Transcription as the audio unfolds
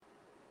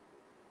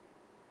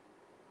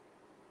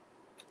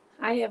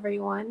Hi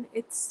everyone,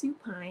 it's Sue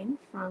Pine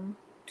from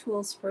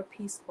Tools for a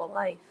Peaceful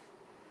Life.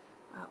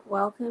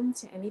 Welcome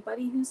to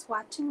anybody who's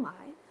watching live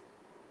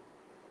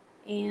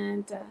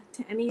and to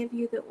any of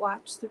you that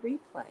watch the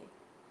replay.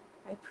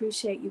 I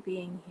appreciate you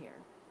being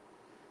here.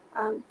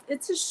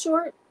 It's a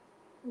short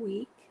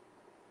week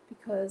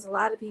because a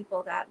lot of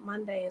people got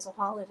Monday as a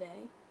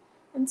holiday,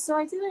 and so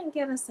I didn't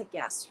get us a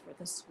guest for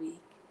this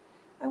week.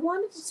 I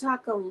wanted to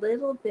talk a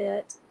little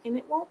bit, and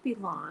it won't be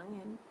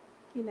long,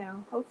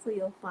 and hopefully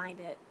you'll find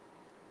it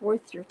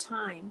worth your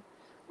time.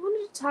 I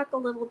wanted to talk a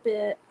little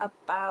bit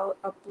about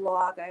a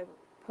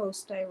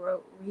post I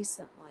wrote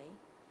recently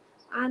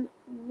on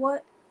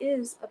what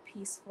is a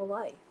peaceful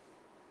life.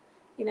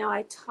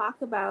 I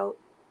talk about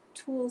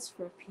tools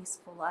for a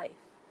peaceful life,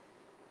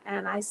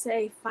 and I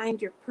say find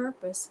your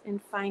purpose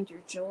and find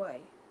your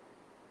joy.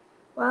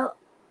 Well,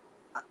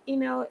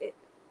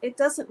 it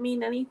doesn't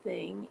mean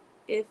anything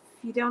if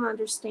you don't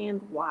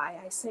understand why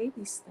I say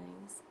these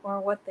things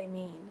or what they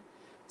mean.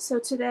 So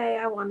today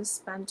I want to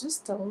spend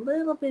just a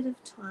little bit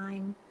of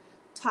time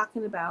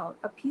talking about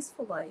a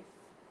peaceful life,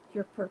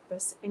 your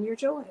purpose, and your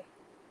joy.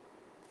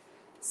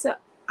 So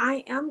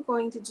I am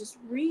going to just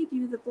read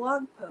you the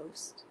blog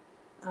post.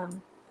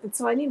 And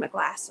so I need my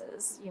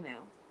glasses,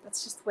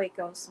 that's just the way it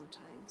goes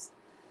sometimes.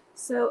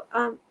 So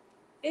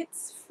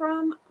it's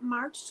from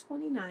March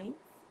 29th.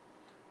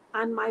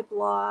 On my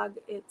blog,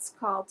 it's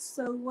called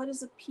So What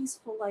is a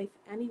Peaceful Life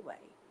Anyway?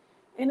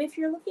 And if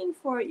you're looking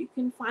for it, you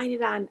can find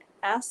it on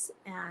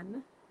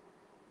sn-llc.com,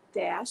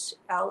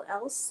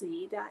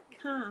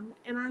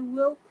 and I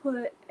will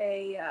put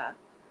a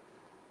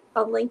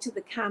link to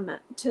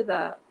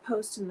the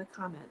post in the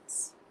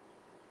comments.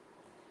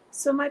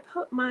 So my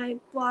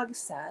blog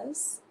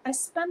says, I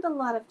spend a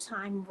lot of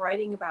time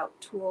writing about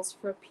tools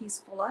for a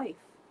peaceful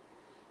life.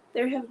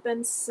 There have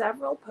been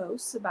several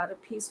posts about a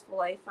peaceful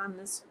life on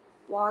this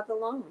blog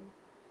alone.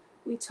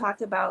 We talk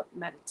about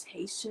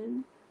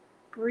meditation,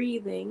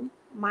 breathing,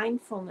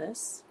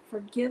 mindfulness,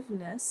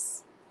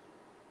 forgiveness,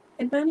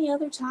 and many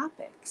other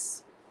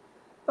topics.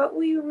 But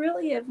we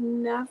really have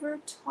never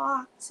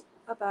talked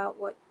about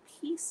what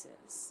peace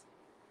is,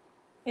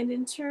 and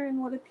in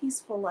turn, what a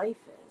peaceful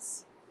life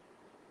is.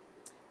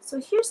 So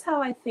here's how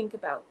I think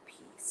about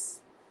peace.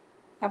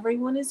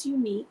 Everyone is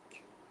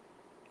unique,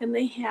 and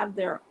they have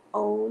their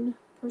own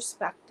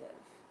perspective.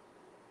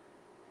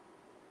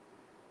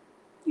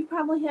 You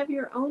probably have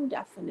your own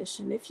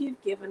definition if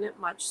you've given it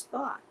much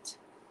thought.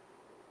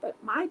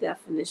 But my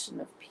definition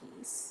of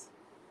peace,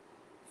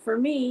 for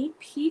me,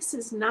 peace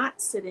is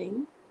not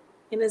sitting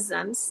in a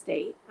Zen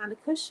state on a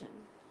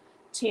cushion,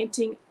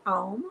 chanting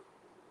Om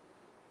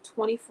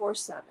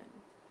 24/7.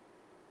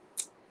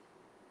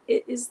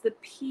 It is the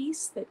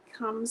peace that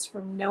comes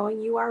from knowing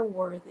you are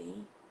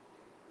worthy,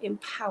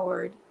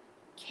 empowered,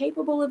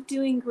 capable of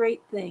doing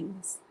great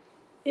things.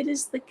 It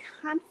is the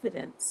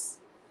confidence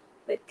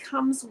that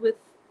comes with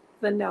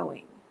the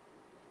knowing.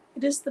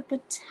 It is the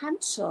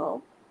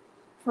potential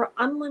for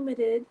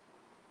unlimited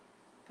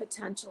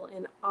potential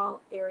in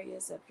all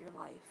areas of your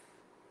life.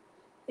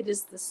 It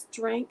is the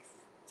strength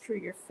through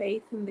your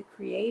faith in the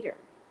Creator.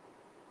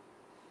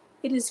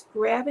 It is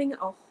grabbing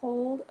a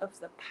hold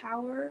of the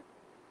power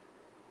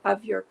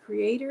of your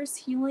Creator's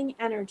healing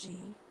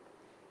energy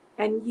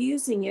and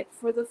using it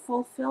for the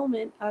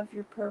fulfillment of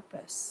your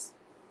purpose.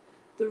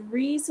 The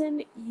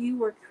reason you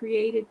were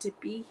created to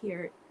be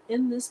here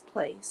in this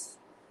place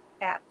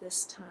at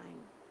this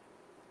time.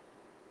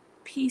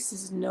 Peace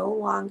is no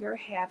longer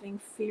having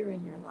fear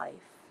in your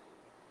life.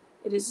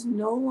 It is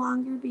no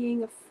longer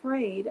being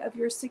afraid of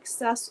your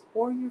success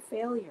or your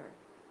failure.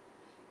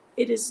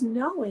 It is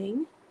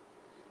knowing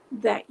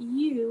that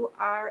you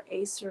are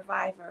a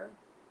survivor,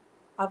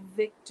 a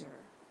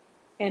victor,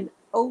 an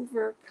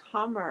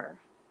overcomer,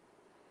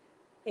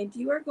 and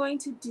you are going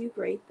to do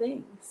great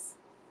things.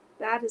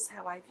 That is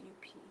how I view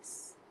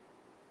peace.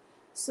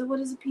 So what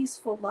is a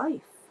peaceful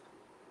life?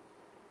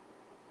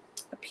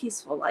 A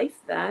peaceful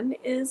life, then,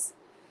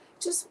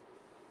 just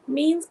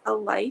means a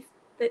life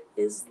that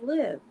is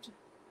lived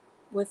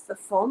with the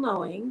full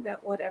knowing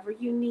that whatever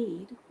you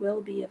need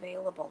will be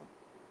available.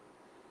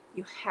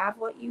 You have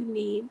what you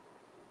need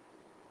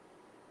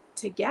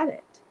to get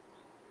it.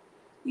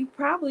 You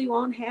probably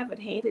won't have it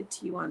handed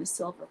to you on a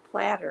silver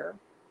platter.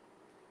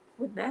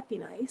 Wouldn't that be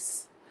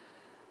nice?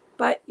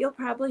 But you'll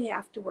probably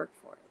have to work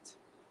for it.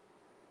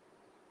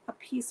 A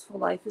peaceful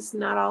life is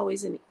not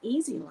always an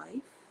easy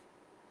life,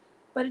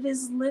 but it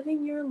is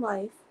living your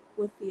life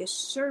with the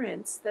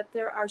assurance that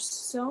there are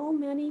so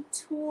many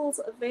tools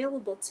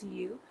available to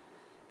you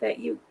that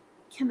you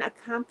can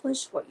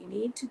accomplish what you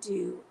need to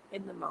do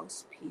in the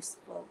most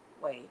peaceful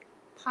way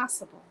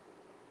possible.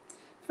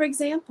 For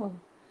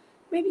example,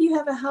 maybe you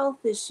have a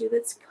health issue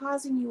that's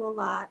causing you a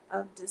lot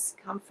of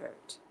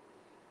discomfort.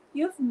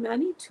 You have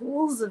many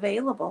tools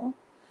available.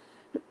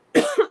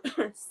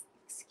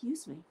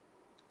 Excuse me.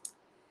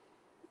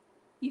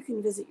 You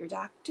can visit your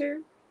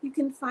doctor. You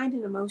can find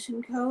an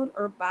emotion code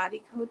or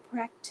body code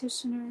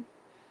practitioner.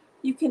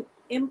 You can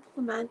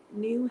implement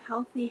new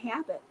healthy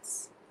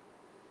habits.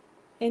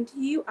 and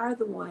you are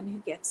the one who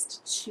gets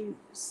to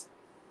choose.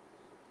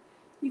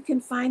 You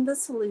can find the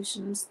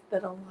solutions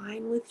that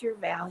align with your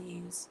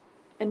values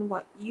and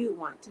what you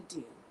want to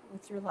do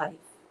with your life.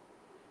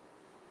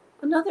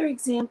 Another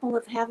example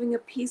of having a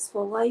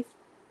peaceful life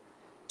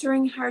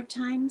during hard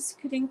times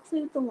could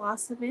include the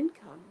loss of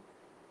income,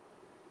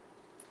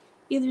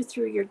 either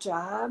through your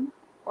job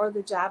or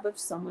the job of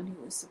someone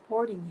who is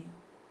supporting you.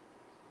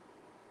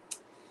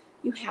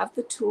 You have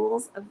the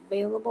tools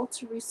available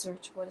to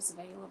research what is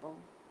available.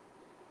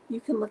 You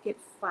can look at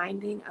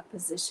finding a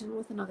position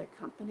with another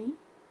company,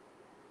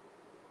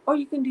 or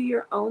you can do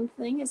your own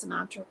thing as an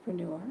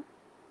entrepreneur.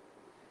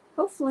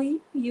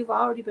 Hopefully, you've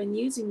already been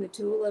using the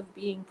tool of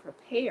being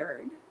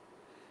prepared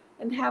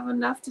and have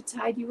enough to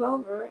tide you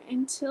over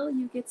until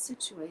you get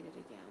situated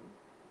again.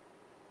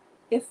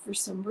 If for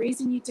some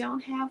reason you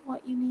don't have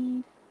what you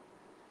need,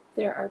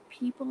 there are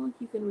people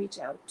you can reach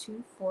out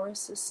to for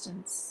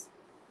assistance.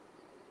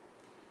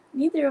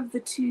 Neither of the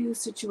two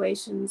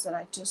situations that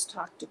I just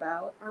talked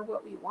about are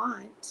what we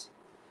want,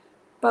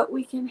 but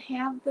we can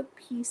have the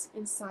peace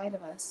inside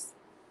of us,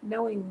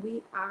 knowing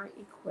we are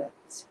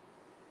equipped.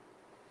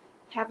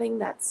 Having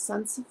that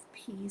sense of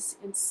peace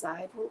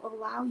inside will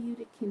allow you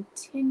to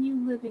continue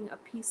living a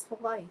peaceful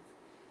life,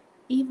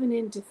 even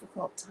in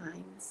difficult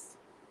times.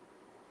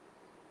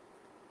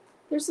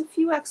 There's a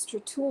few extra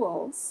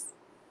tools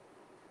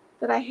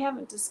that I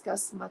haven't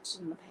discussed much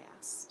in the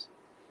past.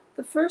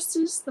 The first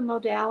is the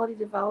modality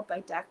developed by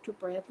Dr.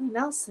 Bradley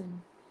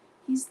Nelson.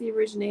 He's the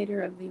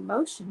originator of the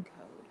emotion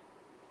code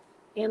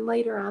and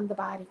later on the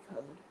body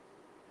code.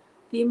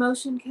 The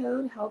emotion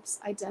code helps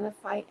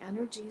identify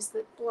energies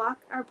that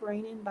block our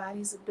brain and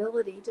body's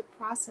ability to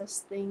process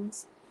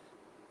things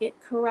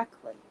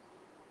correctly.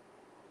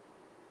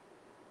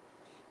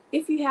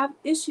 If you have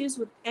issues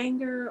with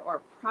anger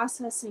or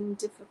processing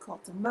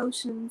difficult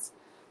emotions,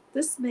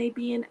 this may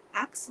be an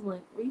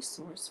excellent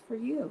resource for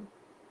you.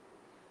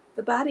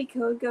 The body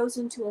code goes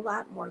into a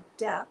lot more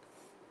depth,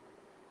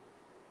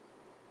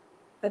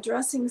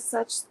 addressing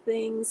such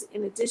things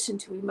in addition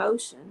to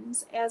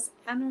emotions as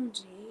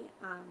energy,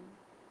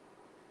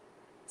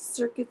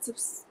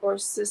 circuits or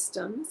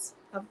systems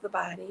of the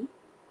body,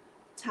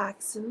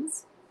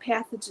 toxins,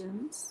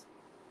 pathogens,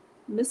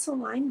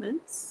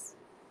 misalignments,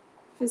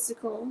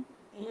 physical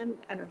and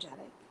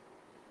energetic,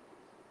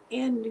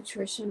 and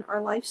nutrition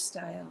or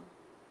lifestyle.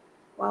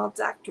 While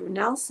Dr.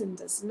 Nelson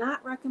does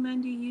not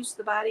recommend you use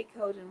the body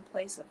code in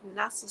place of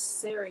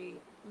necessary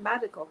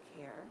medical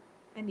care,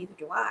 and neither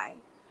do I,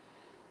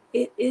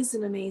 it is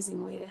an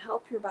amazing way to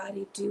help your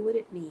body do what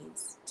it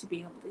needs to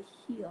be able to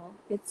heal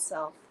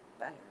itself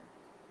better.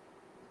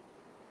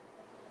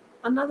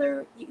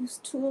 Another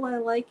tool I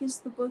like is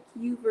the book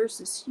You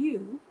versus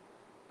You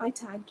by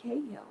Todd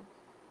Cahill.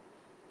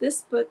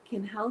 This book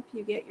can help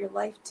you get your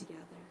life together.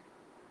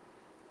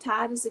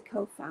 Todd is a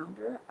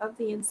co-founder of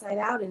the Inside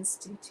Out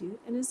Institute,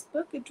 and his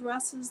book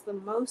addresses the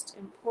most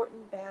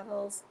important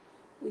battles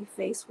we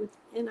face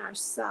within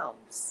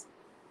ourselves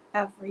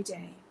every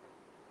day.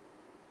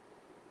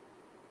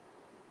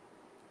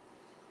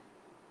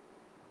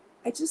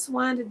 I just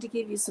wanted to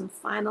give you some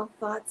final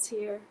thoughts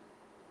here.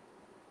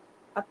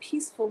 A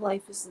peaceful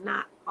life is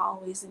not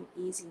always an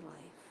easy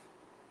life,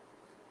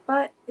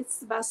 but it's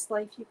the best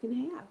life you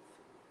can have.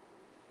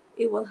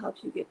 It will help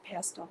you get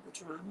past all the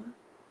drama,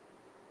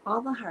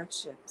 all the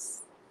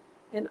hardships,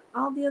 and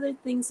all the other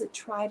things that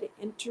try to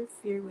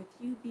interfere with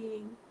you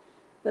being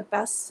the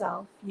best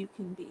self you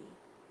can be.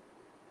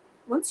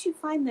 Once you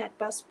find that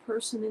best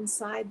person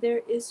inside,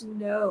 there is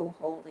no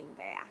holding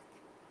back.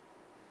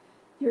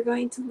 You're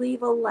going to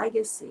leave a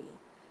legacy,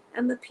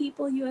 and the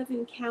people you have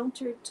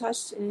encountered,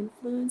 touched, and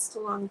influenced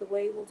along the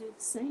way will do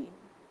the same.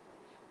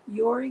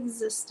 Your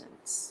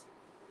existence,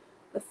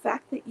 the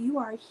fact that you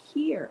are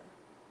here,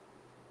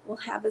 will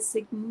have a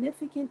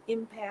significant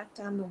impact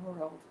on the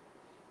world.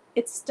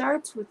 It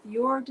starts with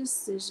your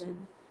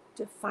decision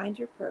to find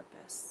your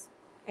purpose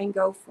and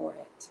go for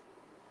it.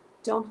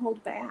 Don't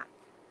hold back.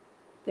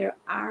 There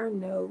are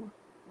no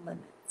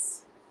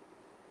limits.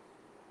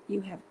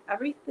 You have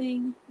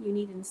everything you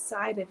need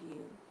inside of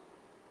you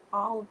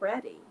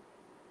already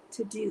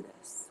to do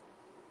this.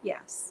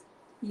 Yes,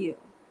 you.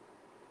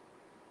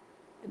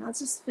 And I'll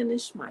just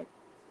finish my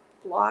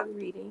blog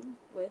reading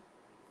with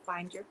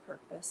Find Your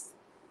Purpose,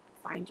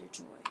 Find Your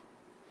Joy.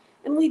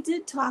 And we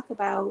did talk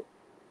about,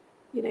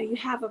 you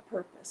have a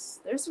purpose.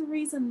 There's a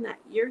reason that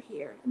you're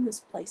here in this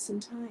place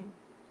and time.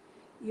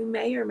 You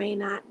may or may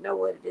not know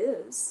what it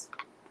is.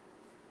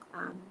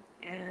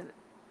 And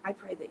I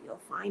pray that you'll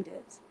find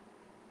it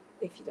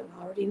if you don't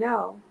already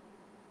know.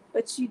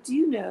 But you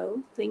do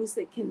know things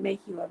that can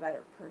make you a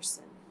better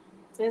person.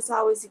 And it's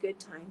always a good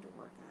time to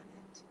work on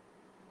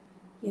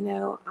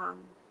it.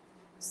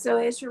 So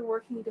as you're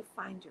working to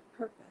find your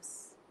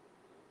purpose,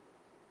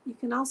 you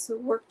can also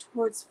work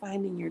towards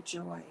finding your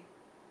joy.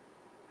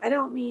 I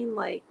don't mean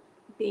like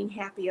being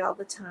happy all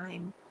the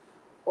time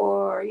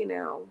or,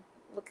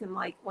 looking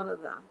like one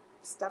of the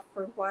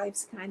Stepford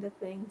Wives kind of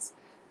things.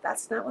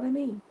 That's not what I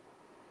mean.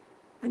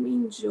 I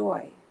mean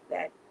joy,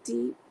 that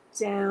deep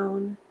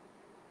down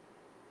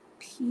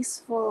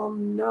peaceful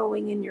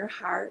knowing in your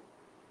heart,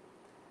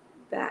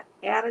 that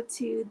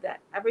attitude that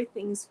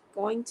everything's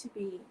going to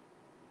be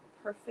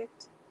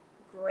perfect,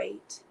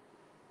 great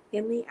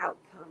in the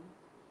outcome.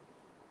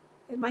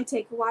 It might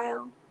take a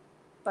while,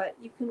 but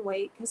you can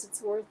wait because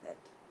it's worth it.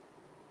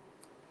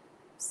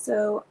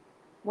 So,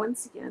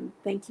 once again,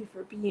 thank you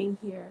for being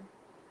here.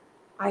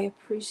 I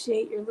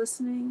appreciate your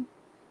listening.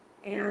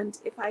 And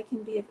if I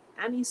can be of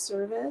any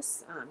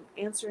service,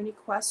 answer any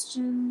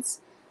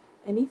questions,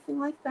 anything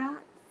like that,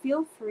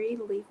 feel free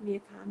to leave me a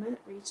comment,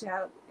 reach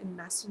out in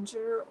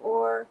Messenger,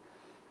 or,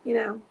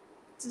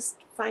 just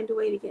find a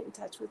way to get in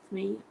touch with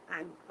me.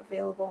 I'm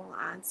available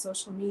on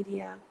social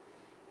media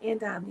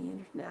and on the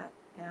internet.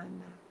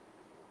 And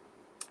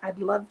I'd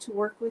love to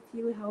work with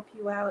you, help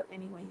you out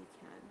any way you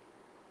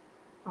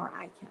can, or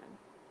I can.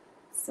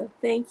 So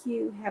thank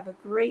you. Have a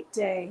great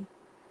day.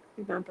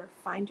 Remember,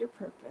 find your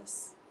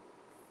purpose,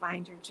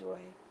 find your joy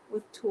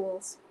with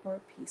tools for a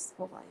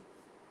peaceful life.